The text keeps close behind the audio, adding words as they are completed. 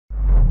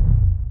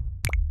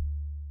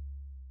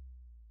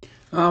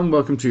And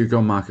welcome to your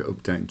Go Market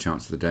Update and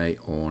Charts of the Day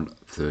on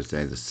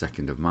Thursday the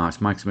 2nd of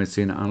March. Mike Smith,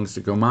 Senior Analyst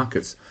at Go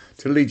Markets,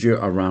 to lead you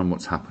around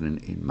what's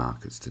happening in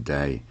markets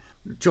today.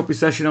 Choppy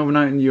session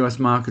overnight in the US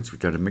markets,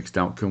 which had a mixed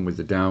outcome with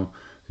the Dow,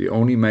 the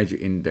only major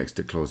index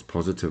to close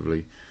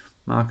positively.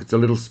 Markets a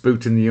little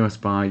spooked in the US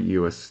by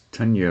US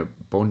 10-year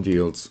bond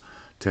yields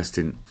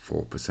testing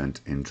 4%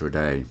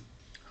 intraday.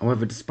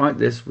 However, despite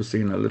this, we're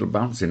seeing a little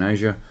bounce in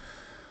Asia.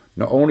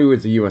 Not only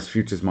with the US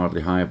futures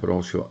mildly higher, but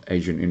also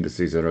Asian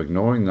indices are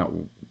ignoring that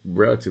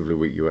relatively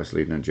weak US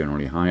lead and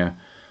generally higher.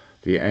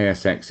 The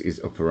ASX is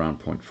up around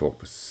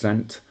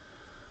 0.4%.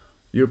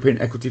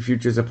 European equity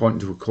futures are pointing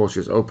to a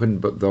cautious open,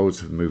 but those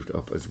have moved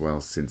up as well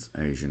since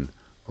Asian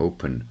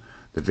open.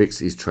 The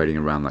VIX is trading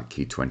around that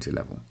key 20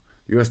 level.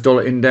 US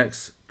dollar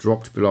index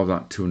dropped below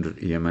that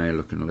 200 EMA,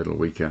 looking a little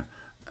weaker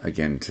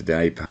again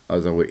today,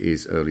 although it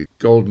is early.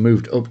 Gold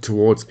moved up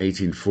towards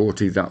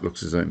 1840. That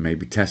looks as though it may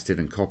be tested,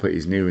 and copper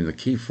is nearing the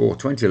key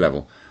 420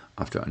 level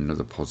after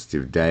another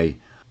positive day.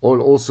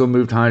 Oil also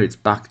moved higher. It's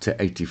back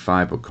to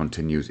 85, but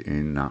continues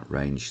in that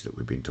range that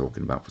we've been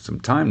talking about for some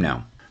time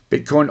now.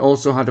 Bitcoin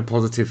also had a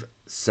positive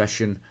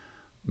session,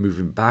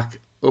 moving back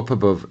up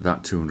above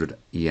that 200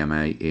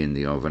 EMA in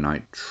the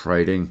overnight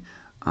trading.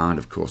 And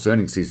of course,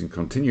 earnings season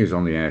continues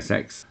on the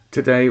ASX.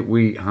 Today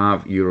we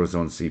have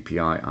Eurozone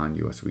CPI and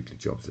US weekly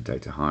jobs, the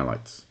data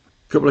highlights.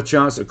 A couple of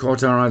charts that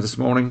caught our eye this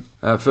morning.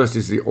 First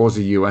is the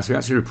Aussie US. We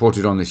actually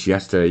reported on this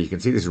yesterday. You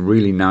can see this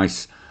really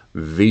nice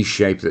V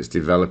shape that's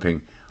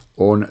developing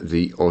on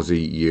the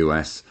Aussie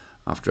US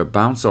after a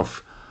bounce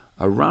off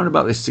around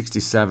about this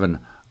 67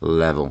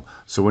 level.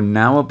 So we're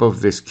now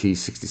above this key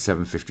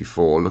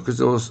 67.54. Look as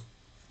though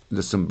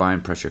there's some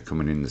buying pressure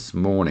coming in this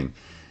morning.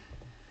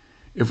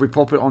 If we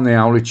pop it on the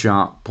hourly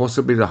chart,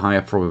 possibly the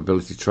higher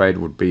probability trade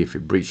would be if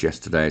it breached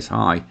yesterday's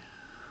high,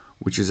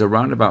 which is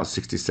around about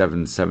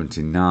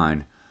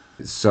 67.79.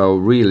 So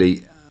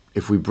really,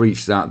 if we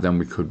breach that, then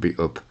we could be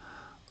up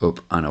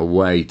and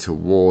away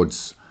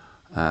towards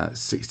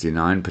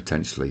 69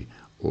 potentially,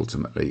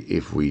 ultimately,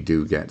 if we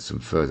do get some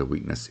further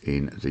weakness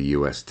in the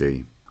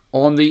USD.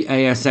 On the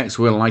ASX,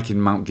 we're liking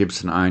Mount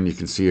Gibson Iron. You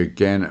can see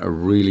again a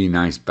really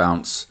nice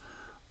bounce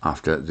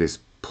after this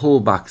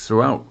pullback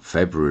throughout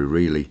February,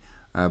 really.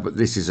 But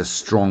this is a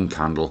strong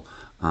candle,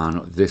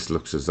 and this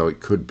looks as though it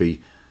could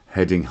be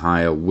heading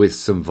higher with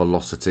some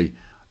velocity.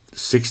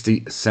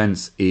 60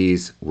 cents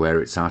is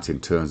where it's at in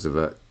terms of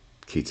a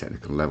key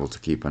technical level to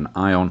keep an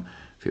eye on.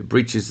 If it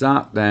breaches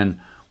that,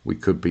 then we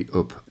could be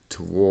up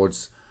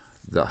towards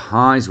the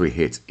highs we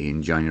hit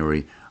in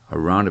January,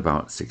 around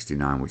about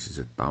 69, which is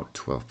about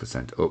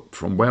 12% up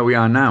from where we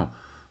are now.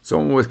 So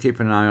one worth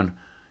keeping an eye on,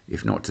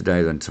 if not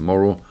today, then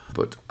tomorrow.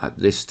 But at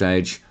this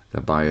stage,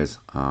 the buyers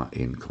are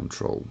in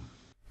control.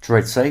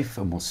 Trade safe,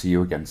 and we'll see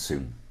you again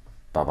soon.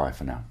 Bye-bye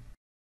for now.